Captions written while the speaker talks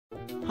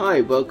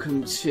Hi,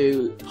 welcome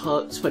to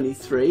part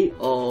 23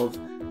 of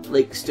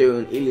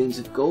BStone Aliens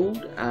of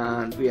Gold,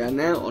 and we are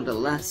now on the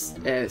last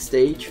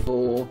stage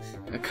for,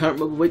 I can't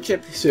remember which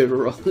episode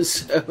we're on,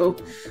 so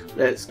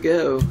let's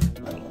go.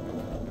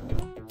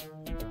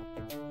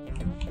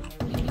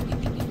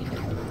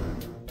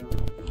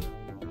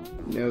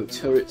 No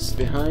turrets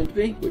behind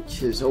me,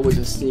 which is always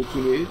a sneaky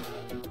move.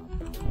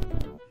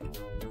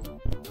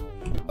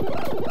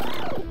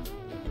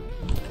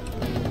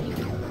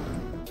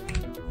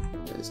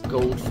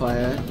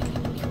 Goldfire.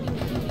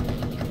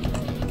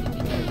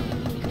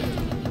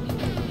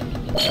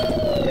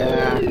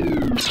 Yeah.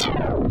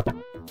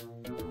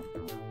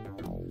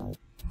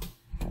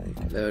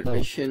 Third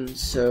mission.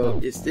 So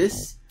is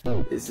this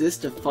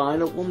the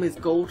final one with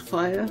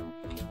Goldfire?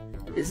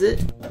 Is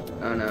it?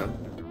 Oh no.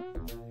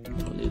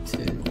 I'll need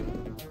to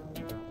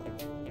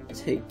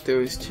take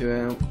those two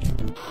out.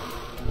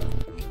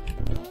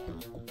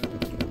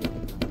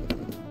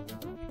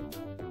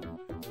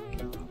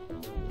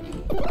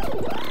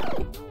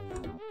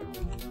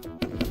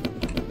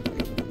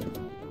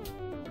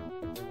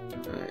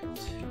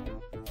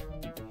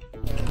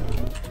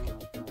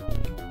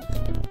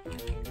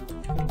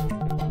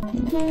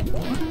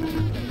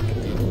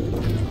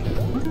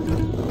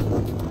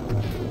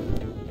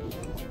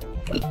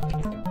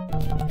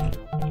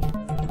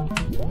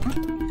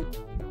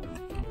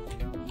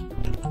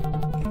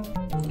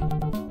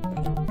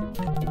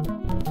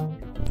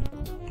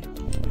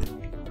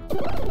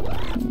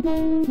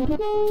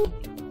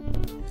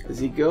 Is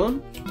he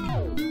gone?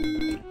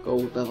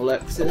 Gold level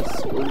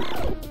access. Ooh.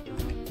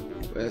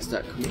 Where's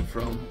that coming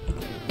from?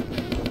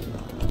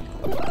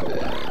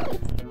 There.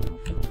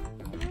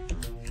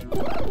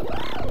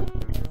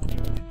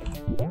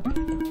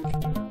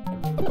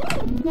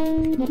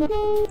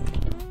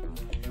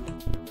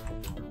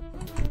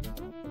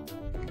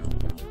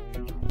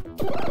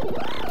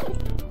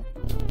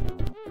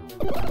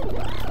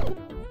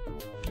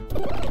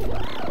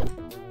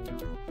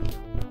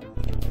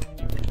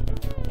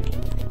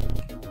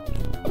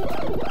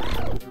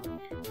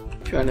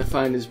 Trying to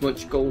find as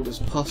much gold as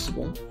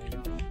possible.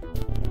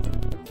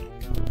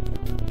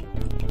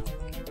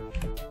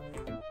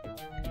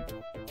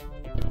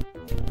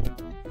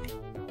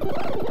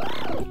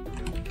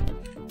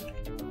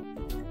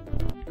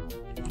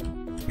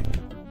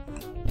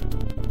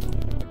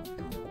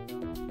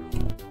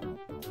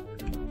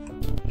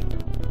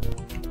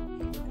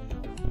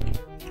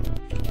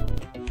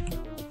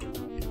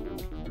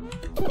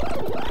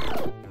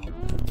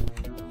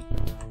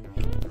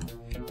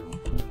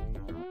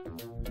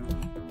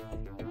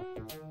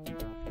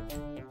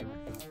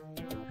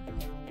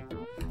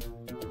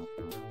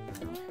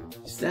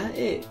 Is that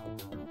it?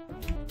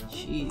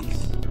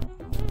 Jeez.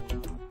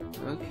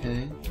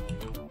 Okay.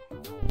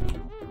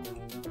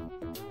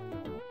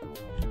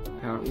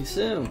 Apparently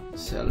so.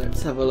 So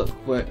let's have a look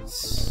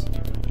what's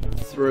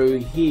through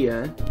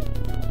here.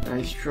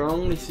 I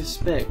strongly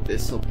suspect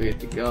this will be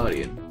the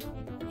Guardian,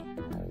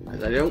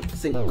 because I don't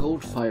think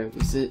Goldfire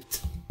was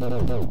it.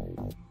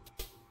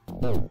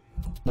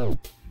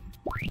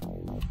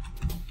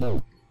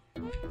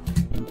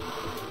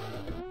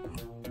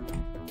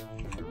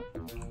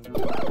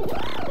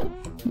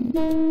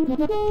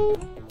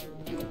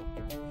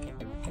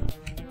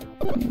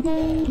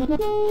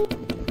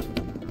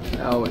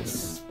 Oh,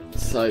 it's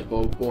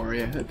Cyborg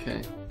Warrior,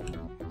 okay.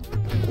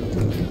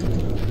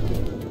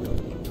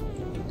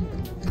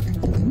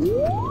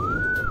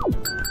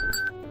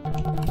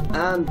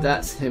 And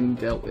that's him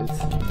dealt with.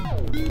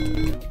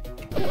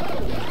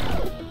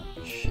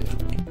 Shit.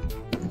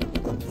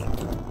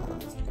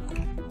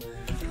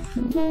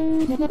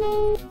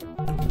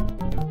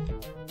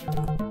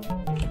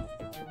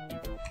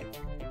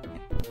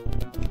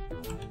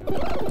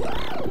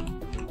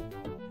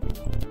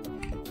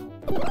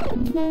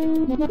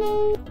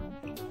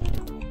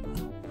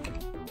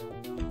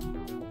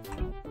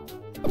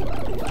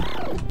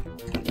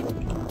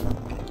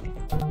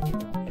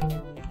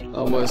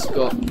 Almost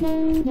got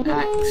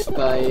axed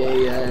by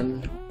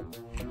a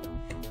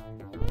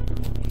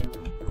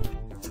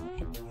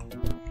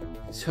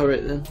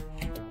turret then.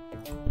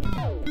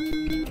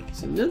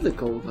 It's another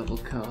gold level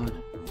card.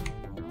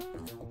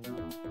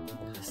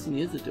 That's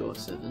the other door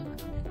 7.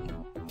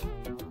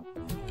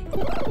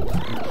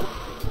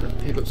 Gonna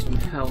pick up some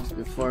health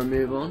before I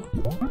move on.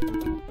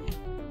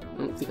 I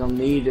don't think I'll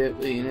need it,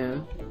 but you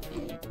know.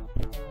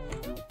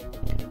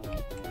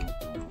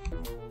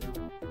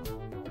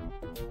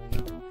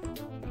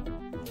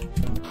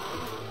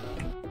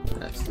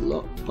 That's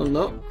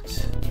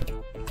unlocked.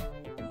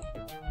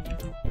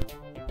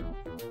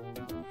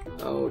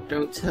 Oh,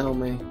 don't tell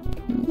me.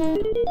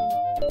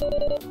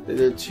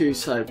 There are 2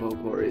 Cyborg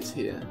Warriors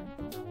here.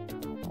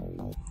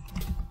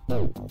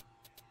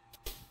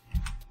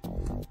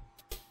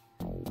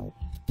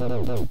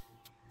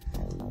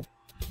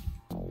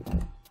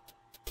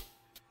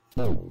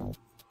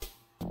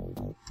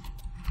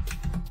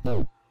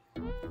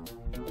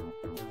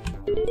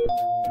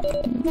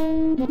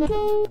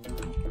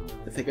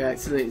 I think I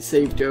accidentally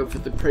saved over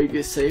the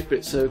previous save, but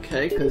it's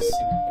okay because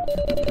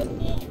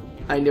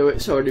I know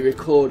it's already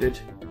recorded.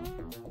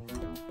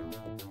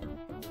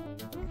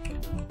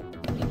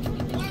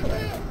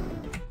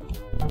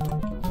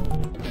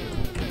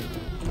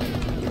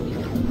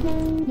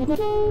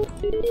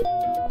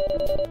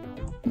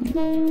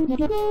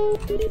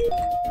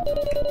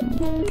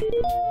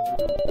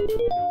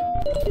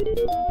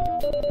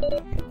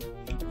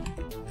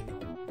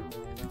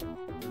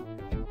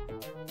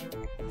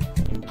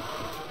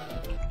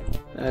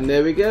 And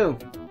there we go.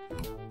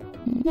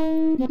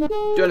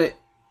 Done it.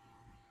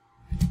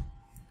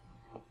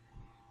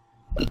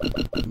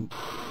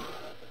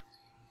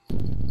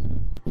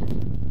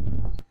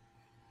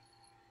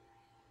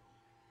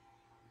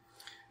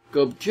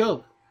 Good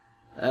job.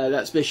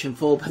 That's mission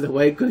 4, by the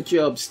way. Good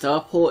job.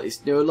 Starport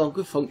is no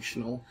longer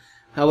functional.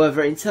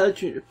 However,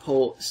 intelligence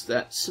reports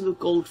that some of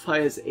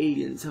Goldfire's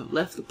aliens have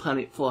left the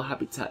planet for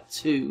Habitat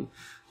 2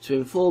 to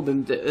inform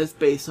him that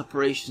Earth-based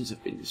operations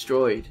have been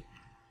destroyed.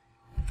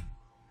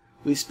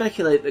 We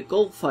speculate that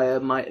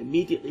Goldfire might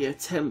immediately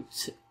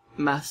attempt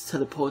mass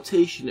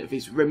teleportation of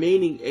his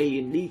remaining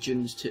alien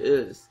legions to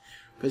Earth.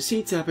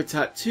 Proceed to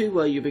Habitat 2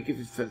 where you'll be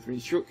given further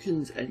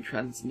instructions and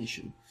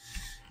transmission.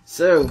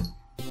 So,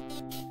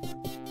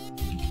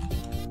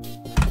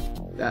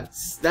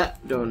 that's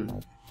that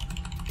done.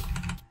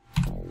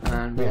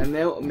 And we are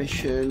now at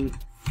mission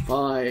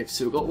 5.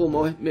 So we've got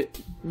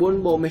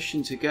one more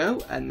mission to go,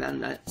 and then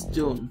that's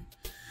done.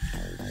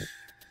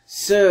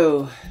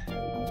 So,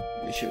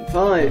 mission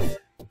 5.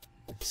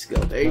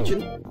 Skilled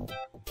agent.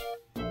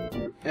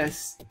 Where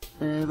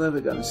are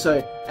we going?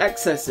 So,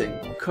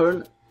 accessing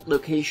current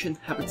location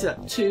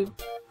Habitat 2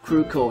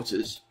 crew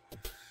quarters.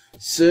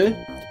 Sir,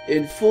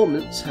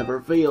 informants have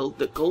revealed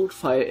that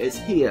Goldfire is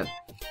here,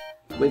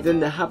 within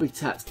the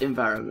Habitat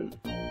environment.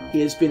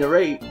 He has been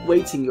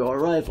awaiting your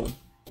arrival.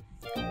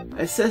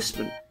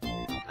 Assessment.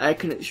 I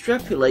can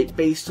extrapolate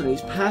based on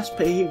his past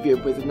behaviour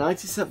with a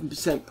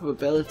 97%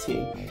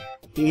 probability.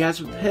 He has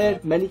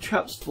prepared many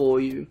traps for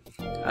you,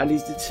 and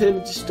is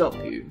determined to stop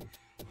you.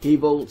 He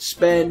will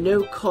spare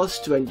no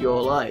cost to end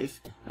your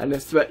life, and the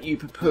threat you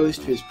propose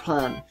to his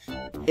plan.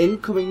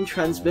 Incoming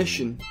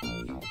transmission.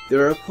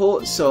 There are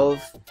reports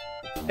of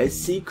a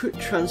secret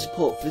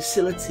transport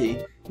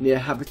facility near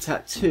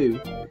Habitat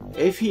 2.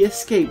 If he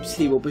escapes,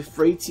 he will be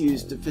free to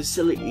use the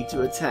facility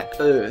to attack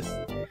Earth.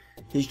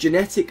 His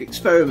genetic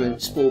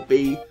experiments will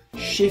be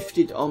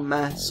shifted en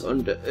masse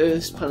under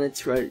Earth's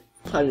planetary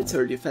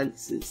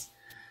defences.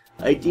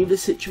 I deem the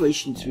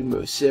situation to be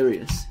most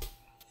serious.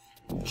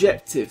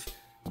 Objective.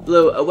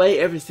 Blow away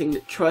everything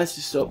that tries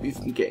to stop you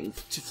from getting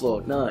to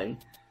Floor 9.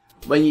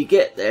 When you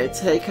get there,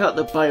 take out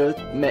the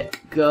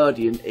Biomech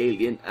Guardian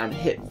alien and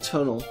hit the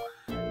tunnel.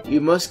 You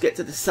must get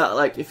to the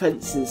satellite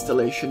defense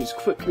installation as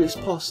quickly as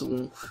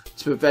possible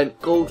to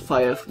prevent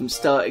Goldfire from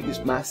starting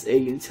his mass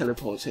alien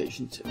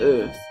teleportation to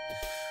Earth.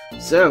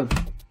 So,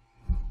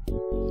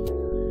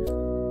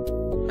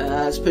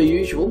 as per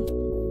usual,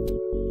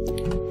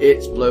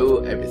 it's blow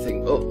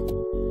everything up.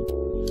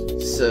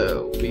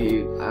 So,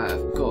 we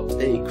have got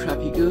a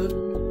crappy gun,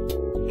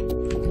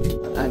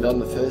 and on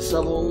the first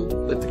level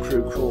with the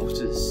crew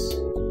quarters.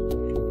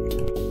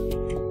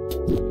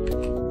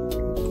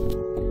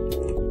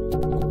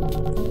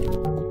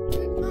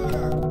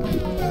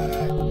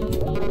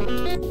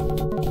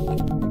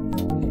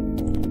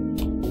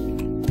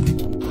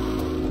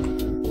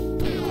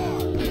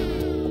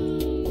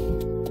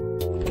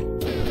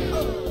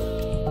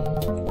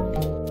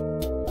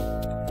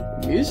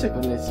 Music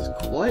on this is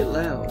quite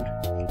loud,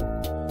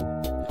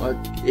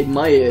 in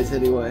my ears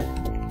anyway.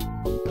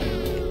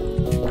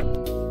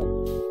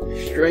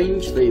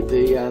 Strangely,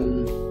 the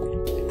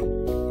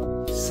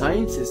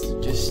scientists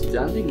are just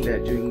standing there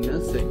doing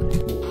nothing.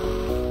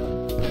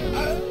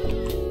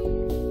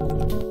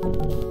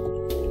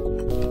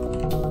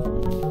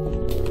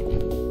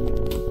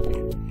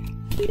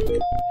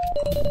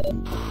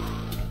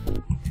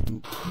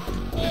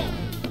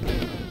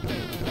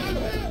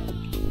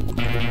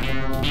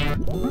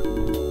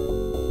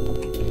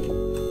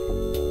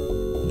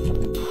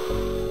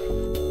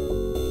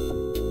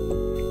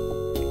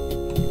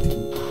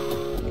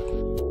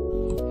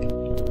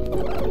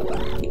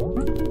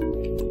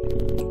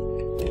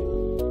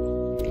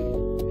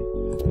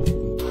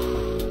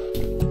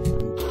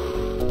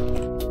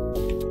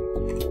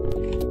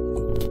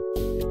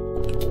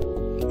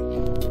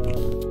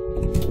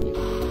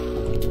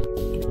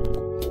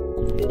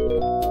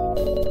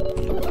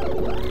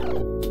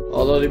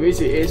 Although the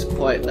music is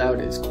quite loud,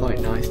 it's quite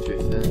nice to be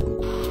fair.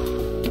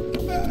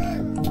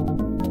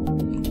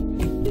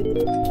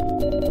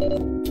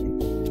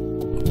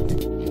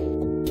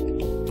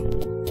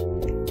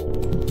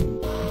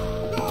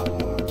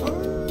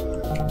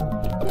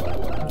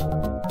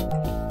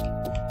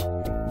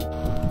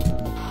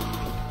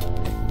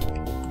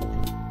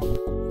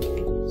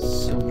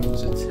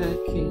 Someone's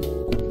attacking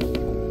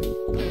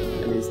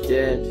and is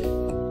dead.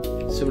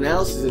 Someone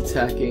else is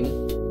attacking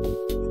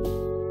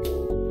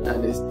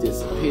and it's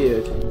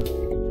disappeared.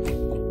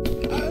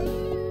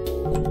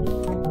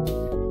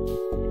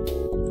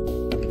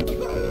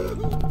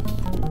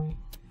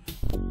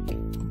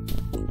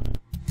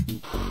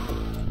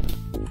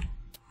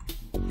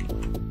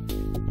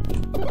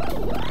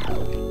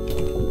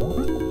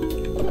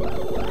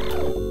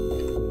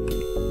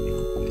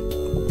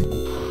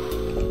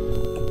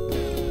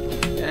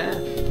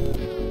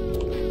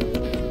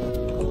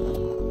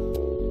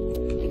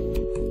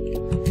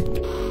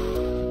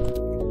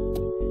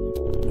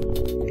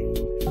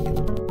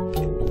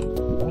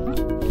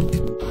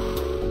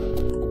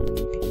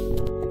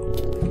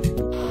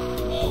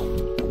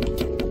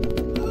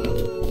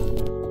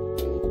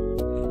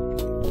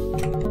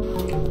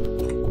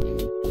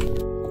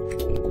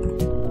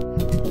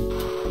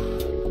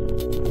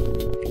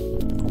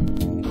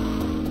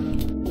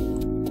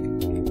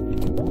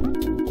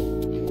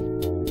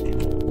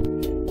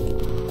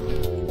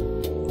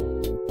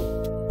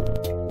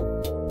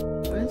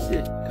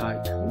 the guy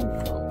coming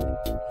from?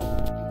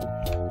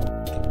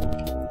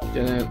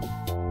 Don't know.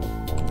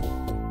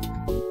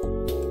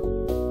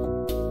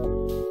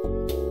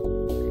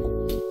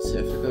 So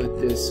if I go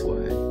this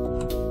way.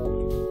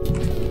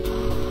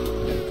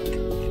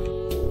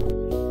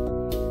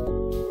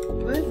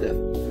 Where the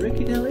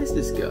frickin' hell is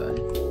this guy?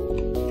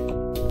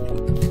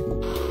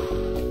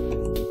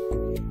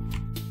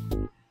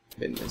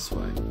 Been this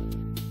way.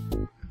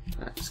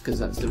 That's because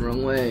that's the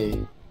wrong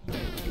way.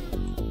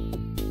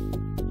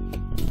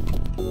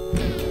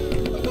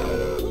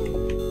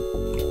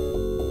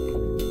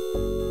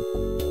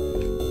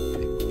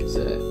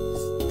 So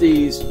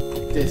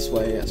this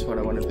way, that's what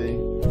I want to be.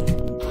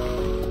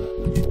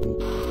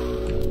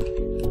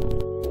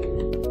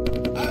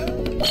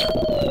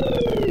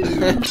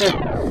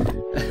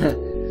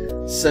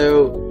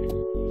 So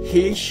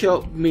he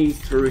shot me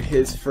through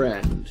his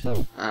friend.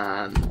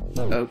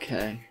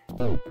 Okay.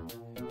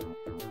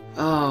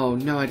 Oh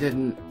no, I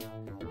didn't.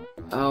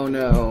 Oh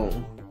no.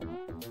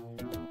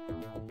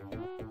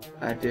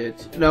 I did.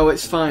 No,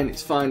 it's fine.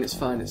 It's fine. It's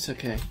fine. It's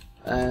okay.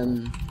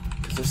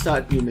 Because I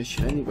started a new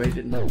mission anyway,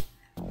 didn't I?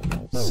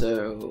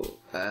 So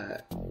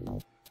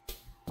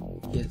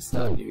yeah,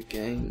 start a new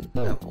game.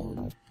 That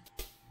one.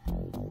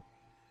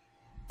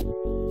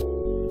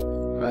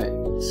 Right,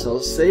 so I'll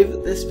save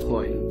at this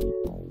point.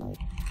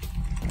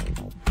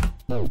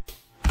 Right.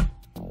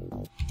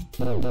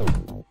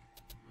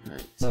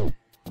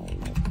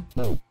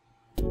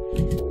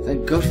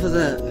 Thank God for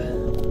that.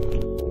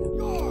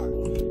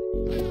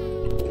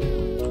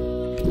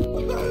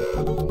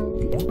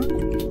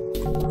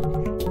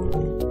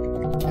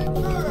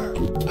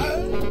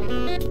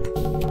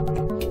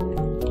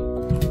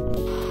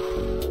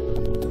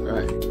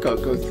 Right,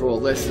 gotta go through all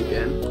this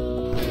again.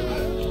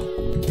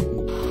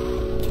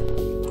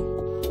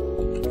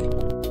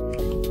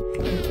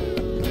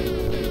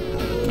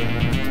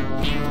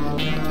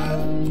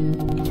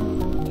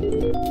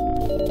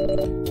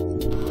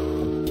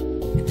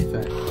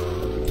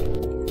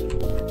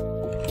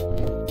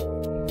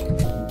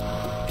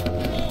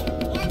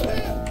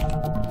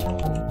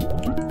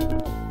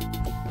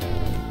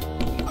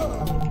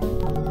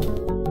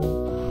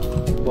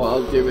 What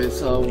I'll do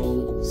is I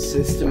will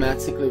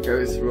systematically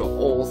go through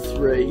all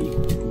three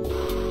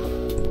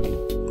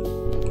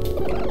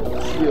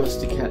just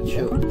to catch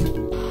up.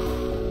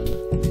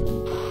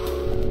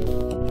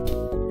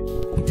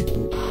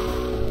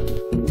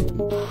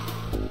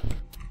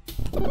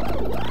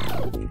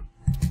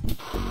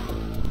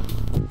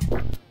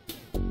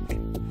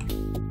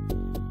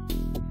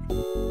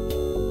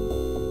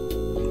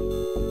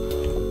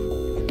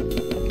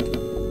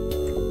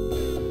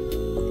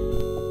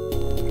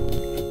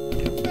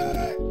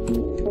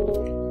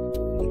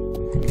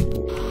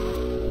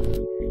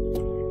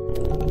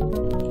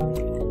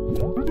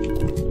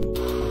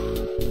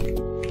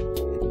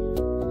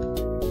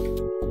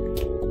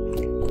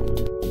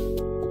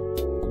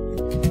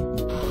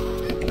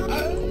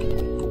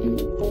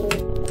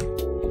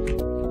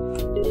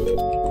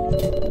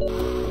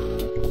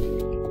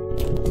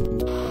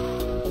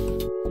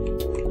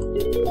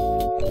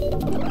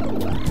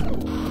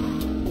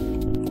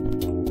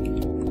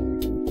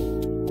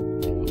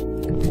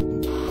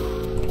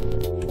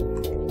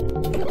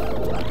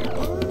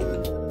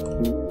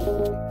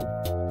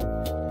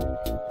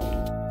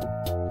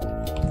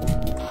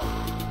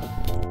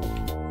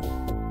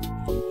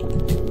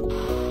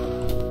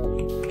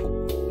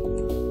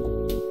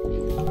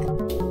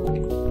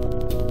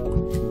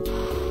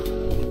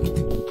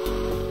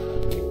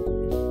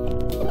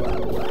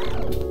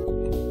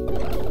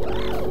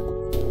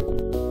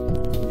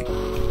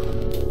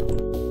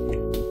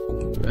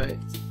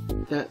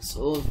 That's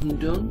all of them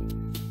done.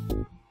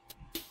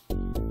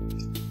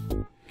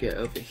 Get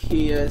over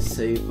here,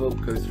 save up,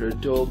 go through a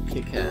door,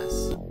 kick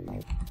ass.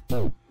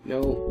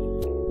 No.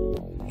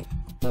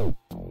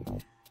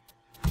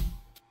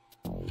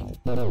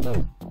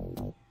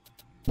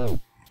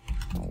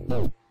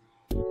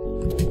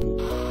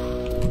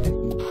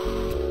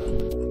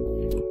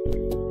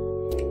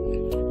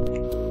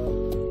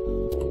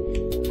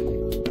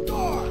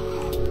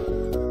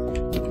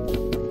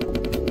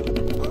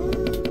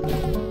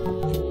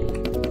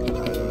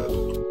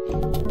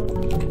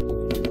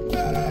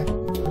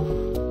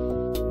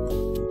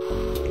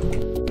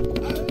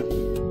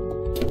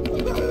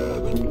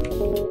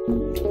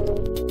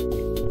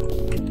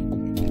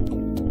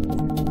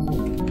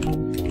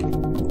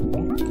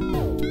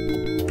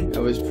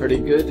 Pretty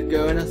good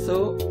going, I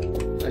thought.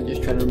 I'm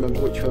just trying to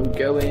remember which way I'm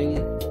going.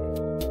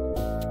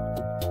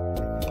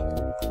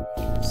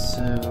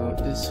 So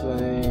this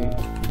way,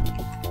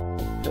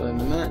 go in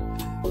the map.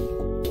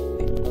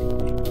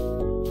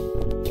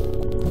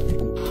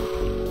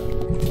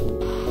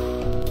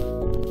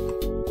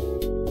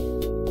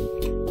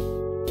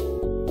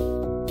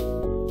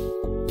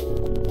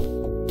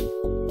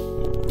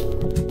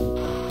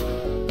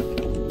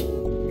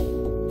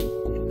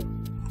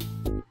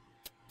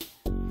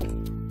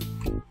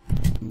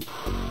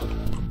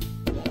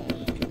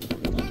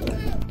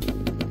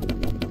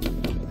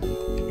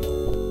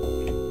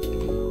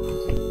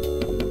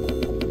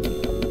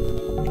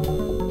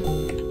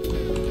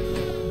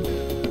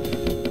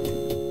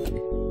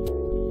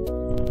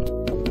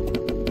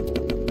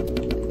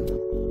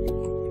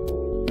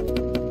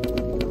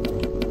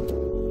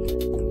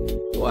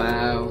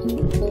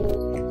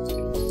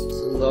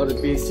 lot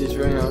of beasties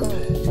around.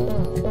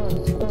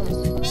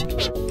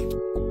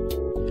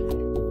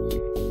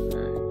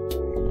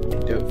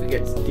 Don't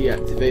forget to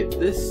deactivate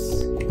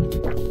this.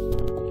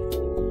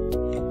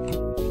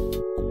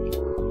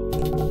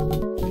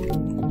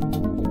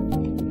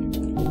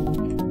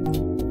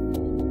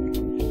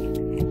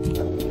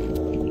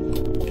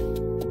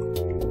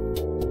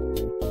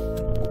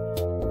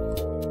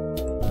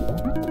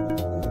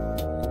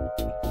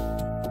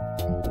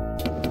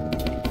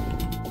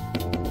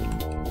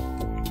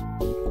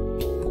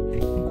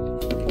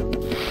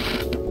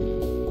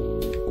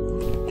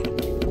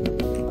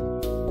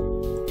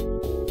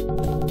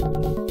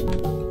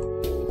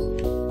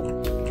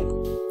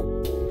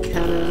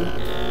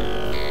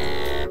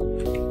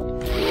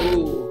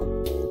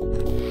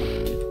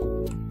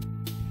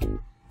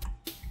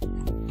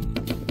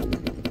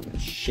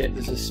 Shit,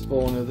 there's a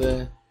spawner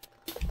there.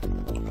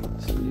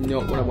 It's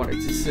not what I wanted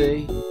to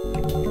see.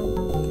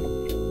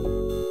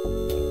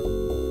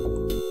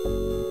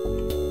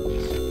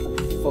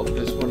 Fuck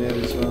this one here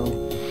as well.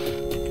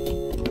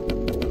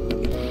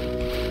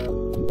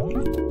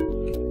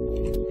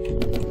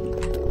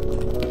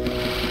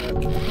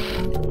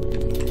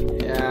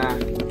 Yeah.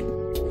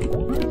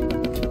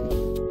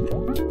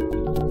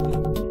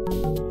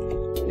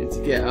 Need to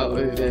get out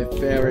of there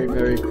very,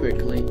 very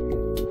quickly.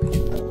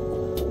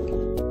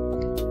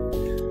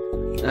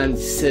 And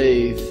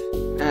save.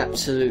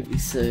 Absolutely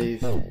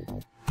save. No.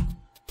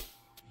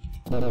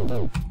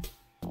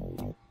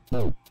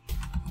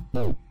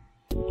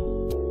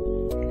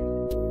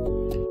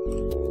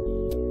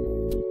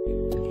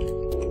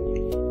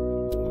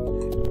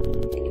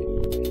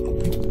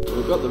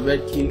 We've got the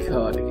red key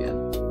card again.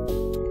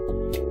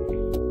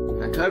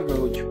 I can't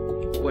remember which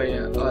way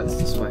out. Oh, it's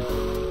this way.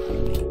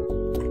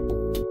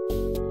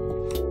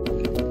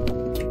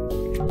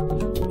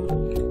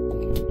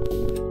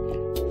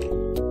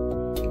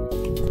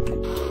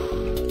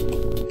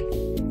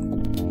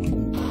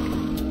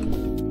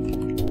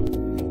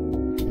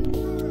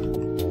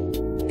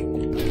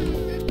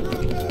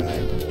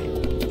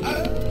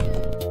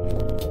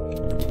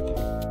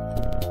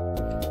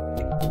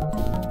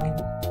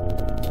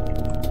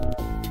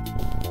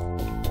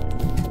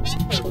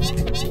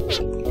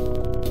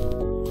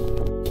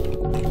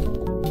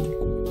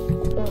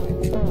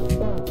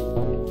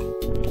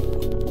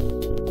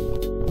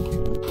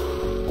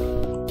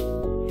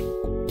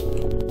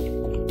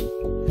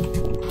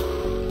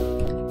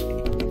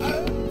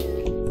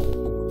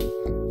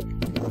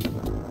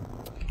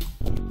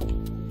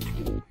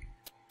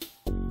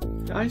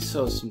 I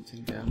saw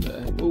something down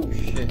there. Oh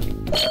shit.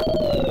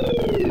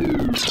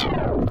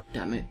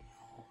 Damn it.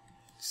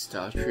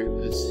 Star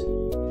Troopers.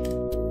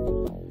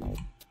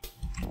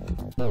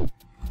 No.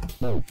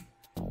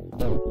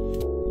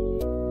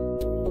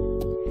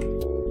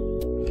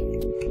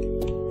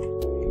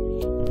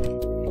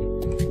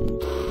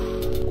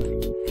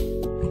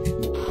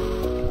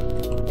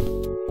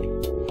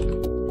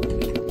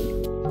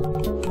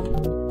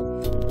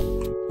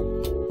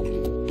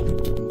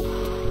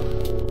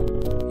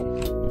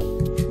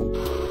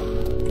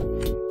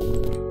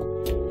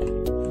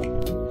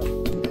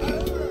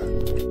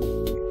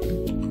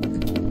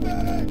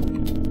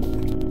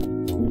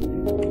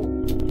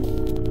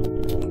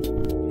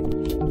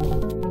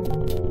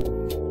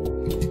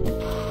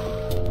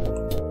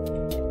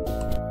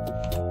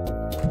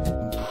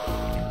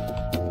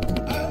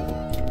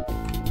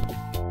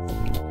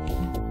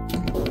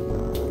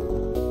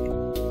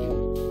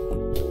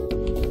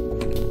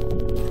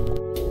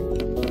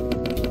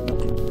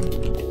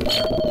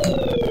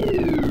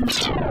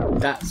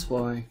 That's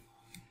why.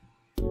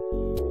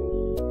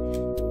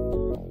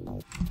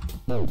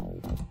 No.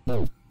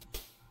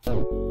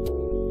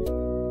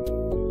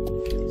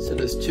 So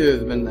there's two of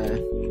them in there.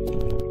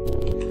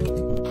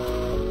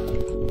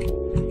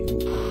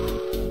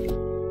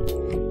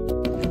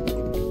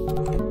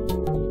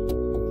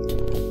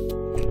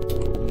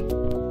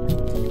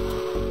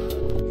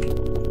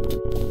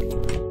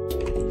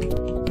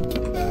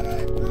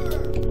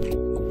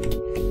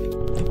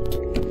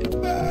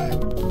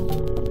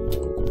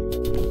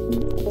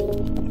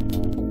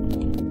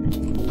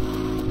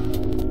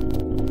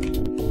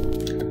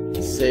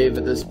 Save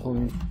at this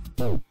point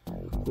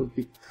would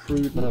be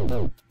prudent.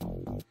 No.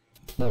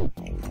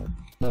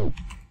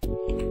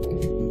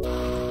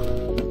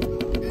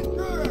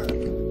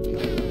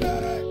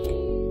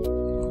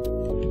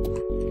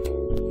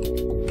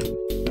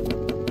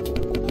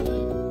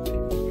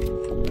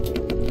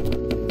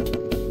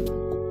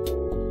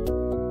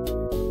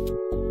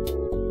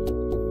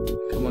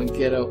 Come on,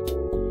 get up.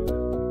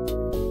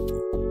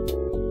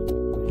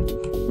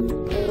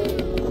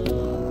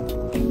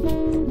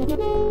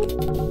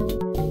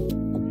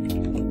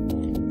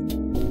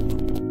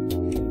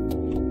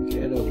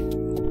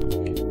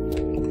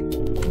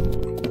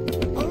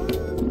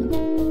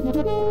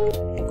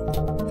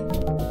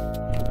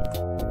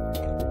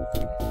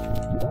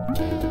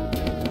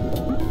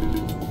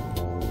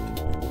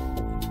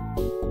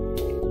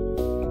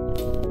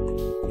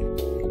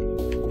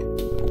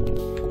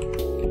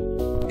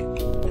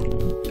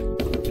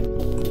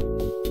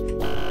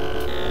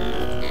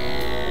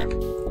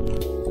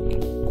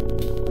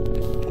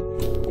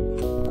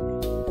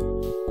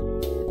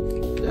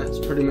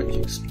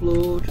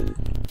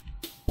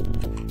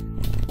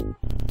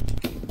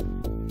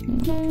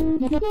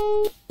 Think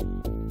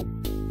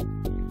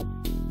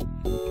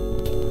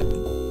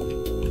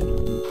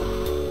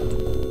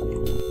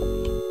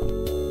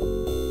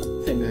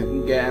I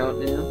can get out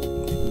now.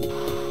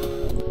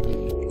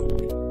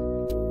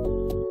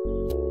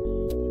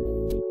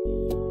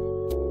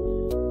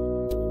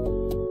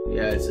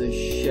 Yeah, there's a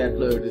shed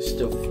load of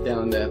stuff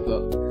down there,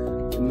 but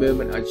at the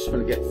moment I just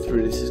want to get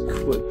through this as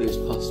quickly as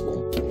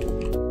possible.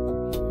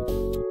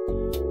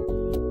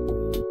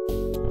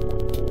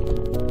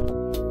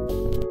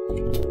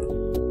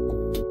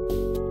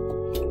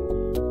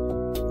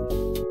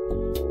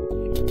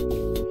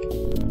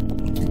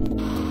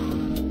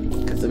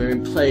 Because I've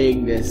been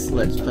playing this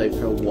Let's Play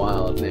for a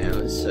while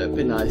now, so it'd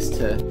be nice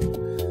to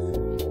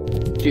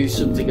do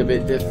something a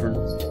bit different.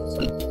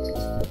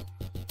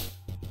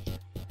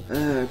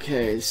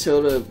 Okay,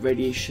 solar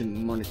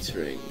radiation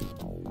monitoring.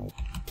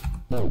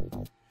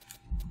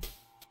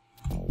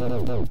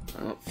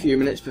 A few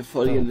minutes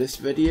before the end of this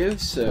video,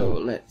 so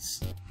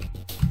let's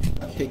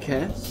kick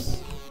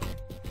ass.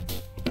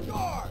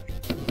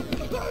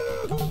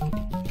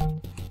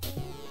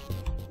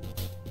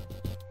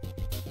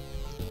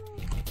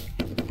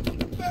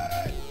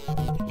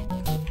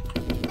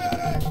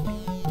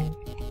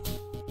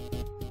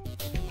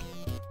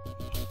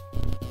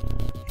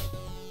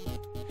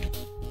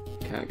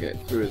 Can't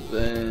get through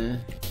there.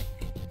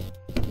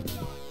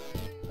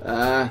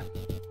 Ah.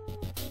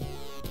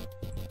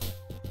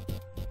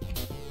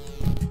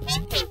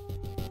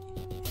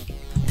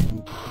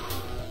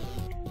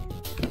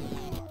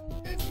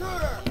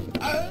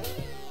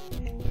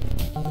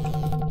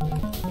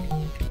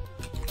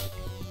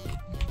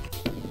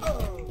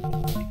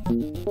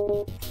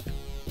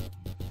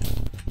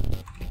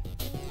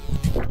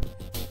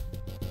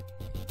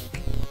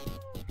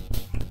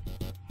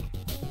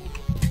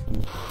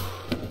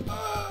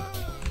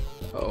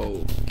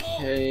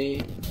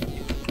 Okay.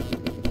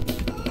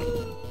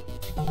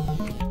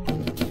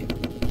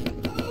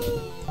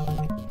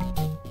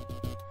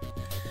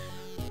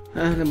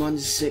 And I'm on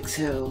 6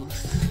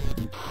 health.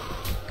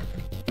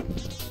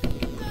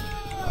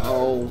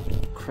 Oh,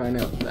 crying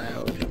out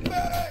loud.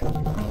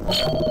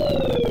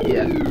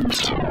 Yeah,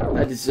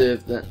 I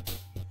deserved that.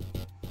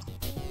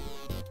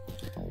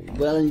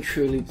 Well and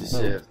truly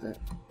deserved that.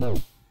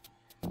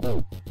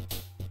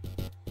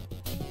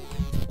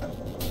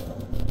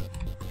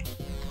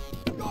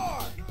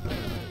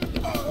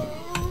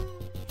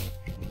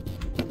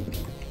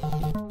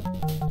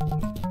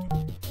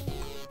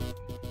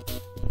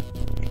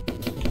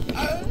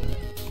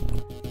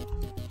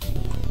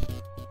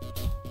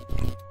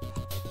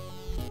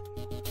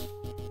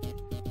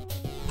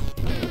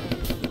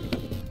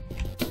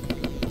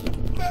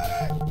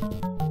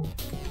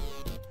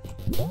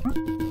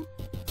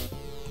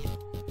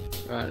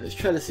 Right, let's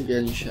try this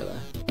again, shall I?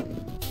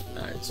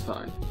 Alright, it's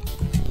fine.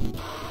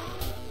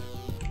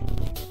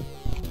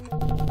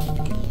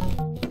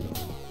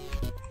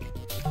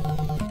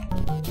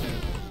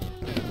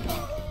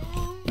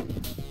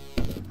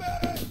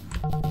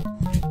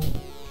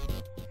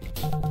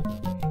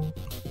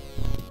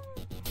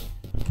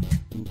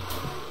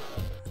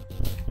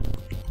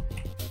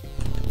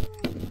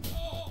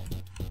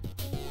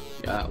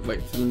 Yeah,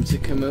 wait for them to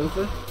come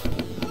over.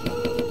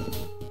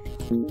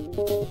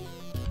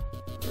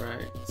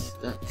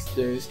 That's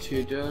those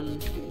two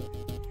done.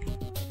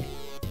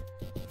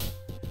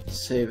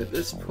 Save at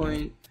this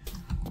point.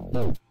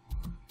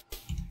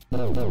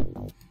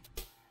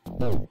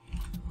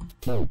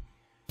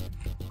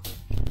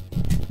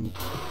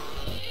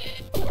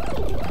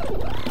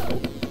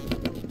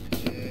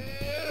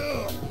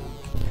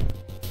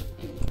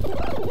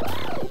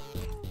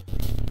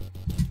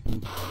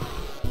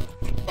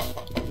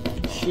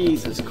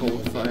 Jesus,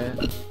 cold fire.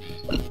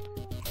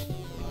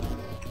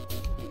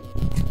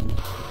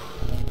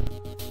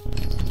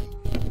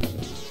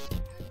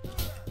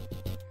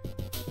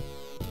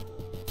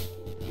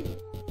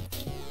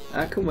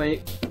 I can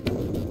wait.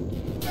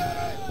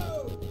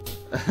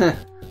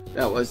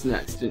 That was an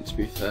accident, to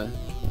be fair.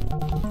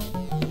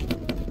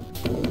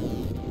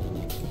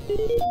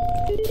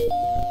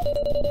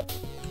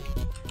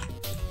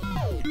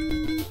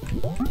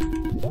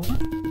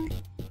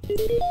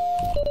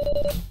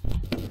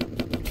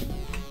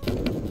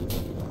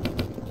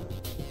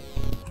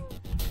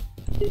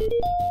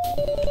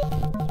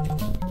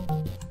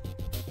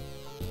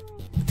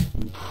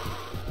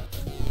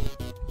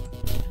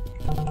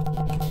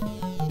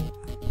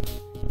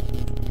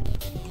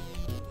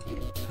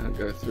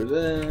 Go through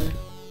there.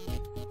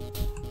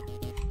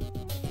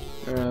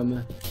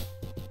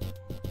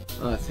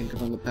 Oh, I think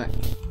I'm on the back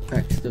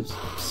to the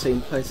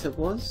same place I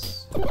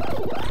was.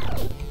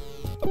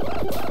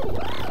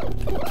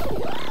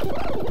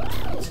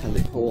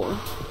 Teleport.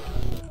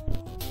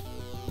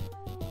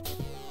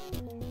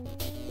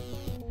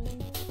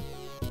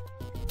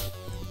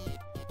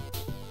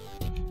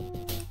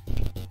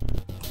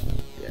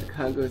 Yeah,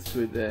 can't go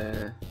through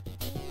there.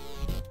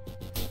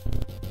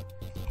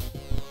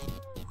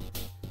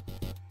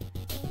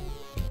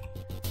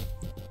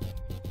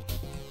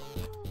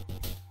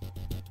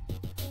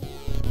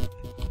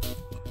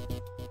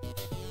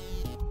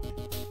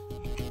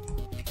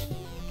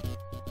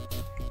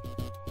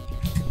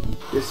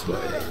 this way.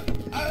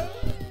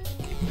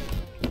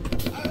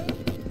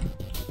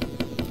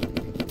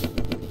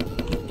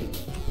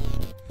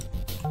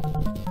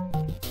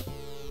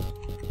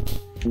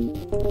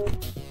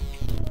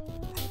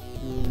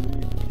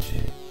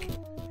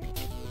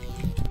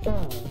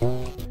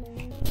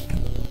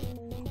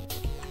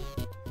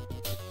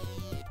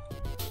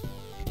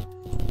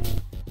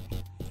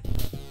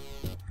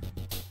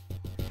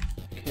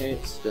 Okay,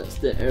 so that's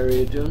the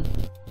area done.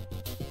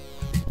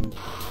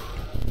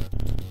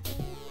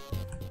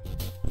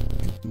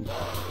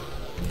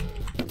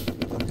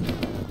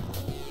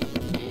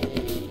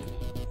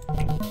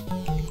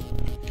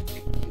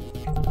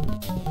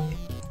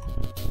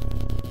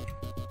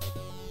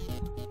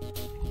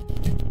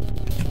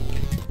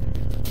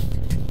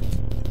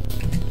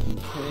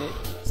 Okay,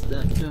 that's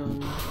that done.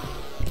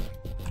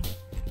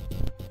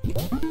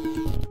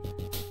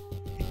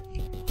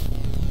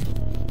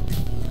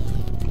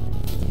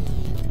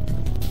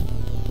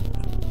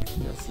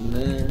 Nothing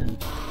there.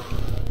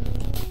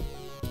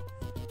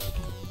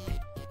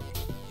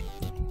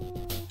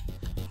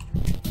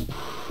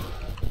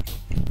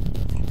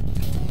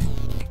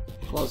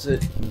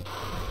 Closet.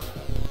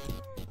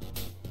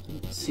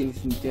 Don't see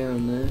anything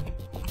down there.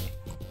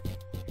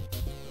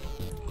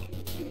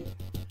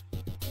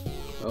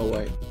 Oh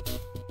wait.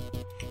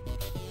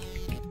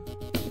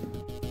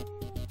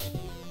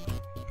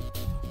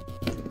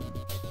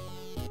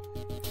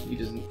 He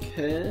doesn't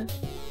care.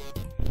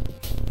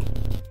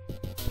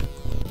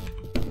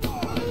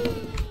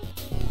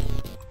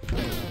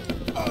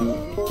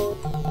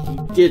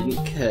 He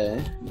didn't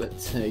care, but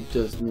he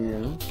does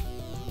now.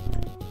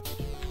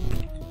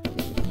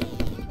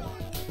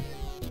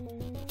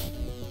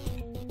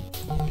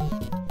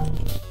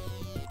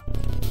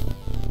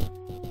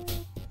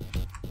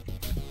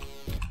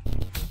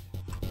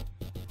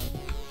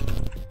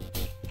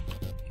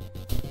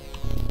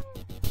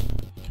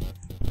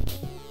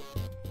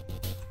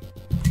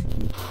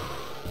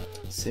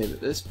 Save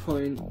at this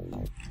point.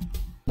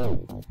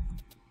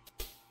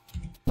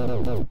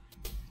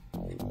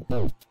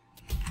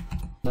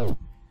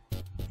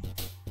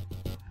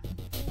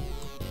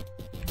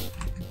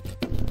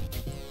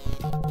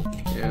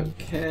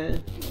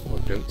 Okay, or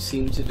don't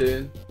seem to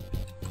do.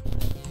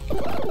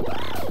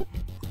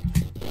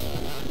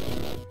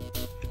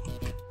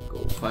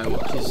 Gold fire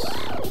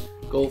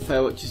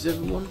watches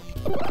everyone.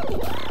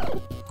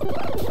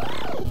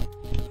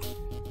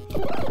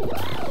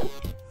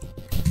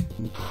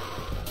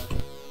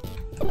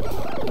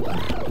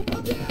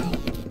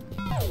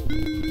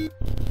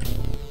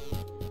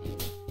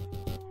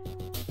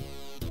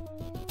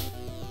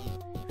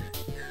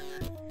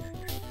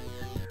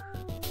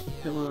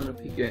 Come on,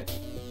 up you get.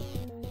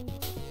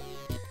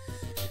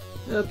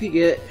 Up you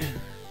get.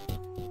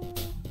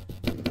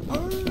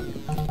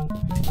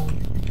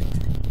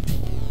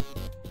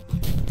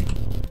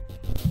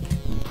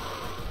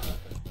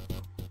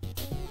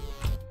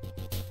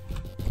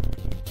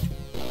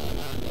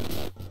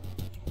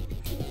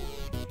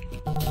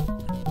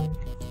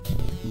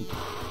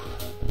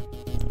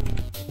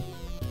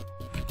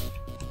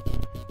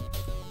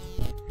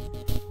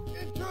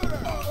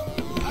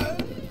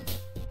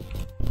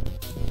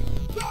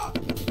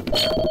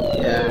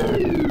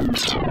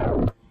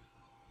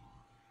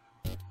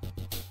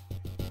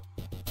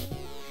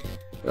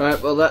 Right,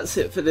 well that's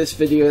it for this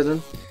video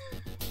then.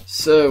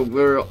 So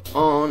we're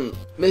on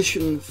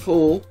mission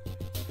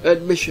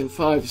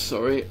 5,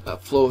 sorry,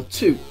 at floor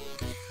 2.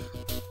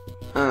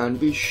 And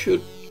we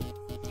should,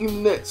 in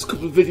the next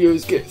couple of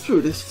videos, get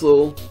through this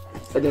floor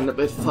and end up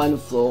with the final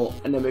floor,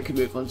 and then we can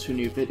move on to a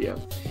new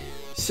video.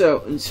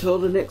 So until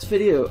the next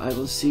video, I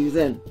will see you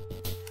then.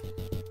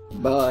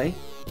 Bye.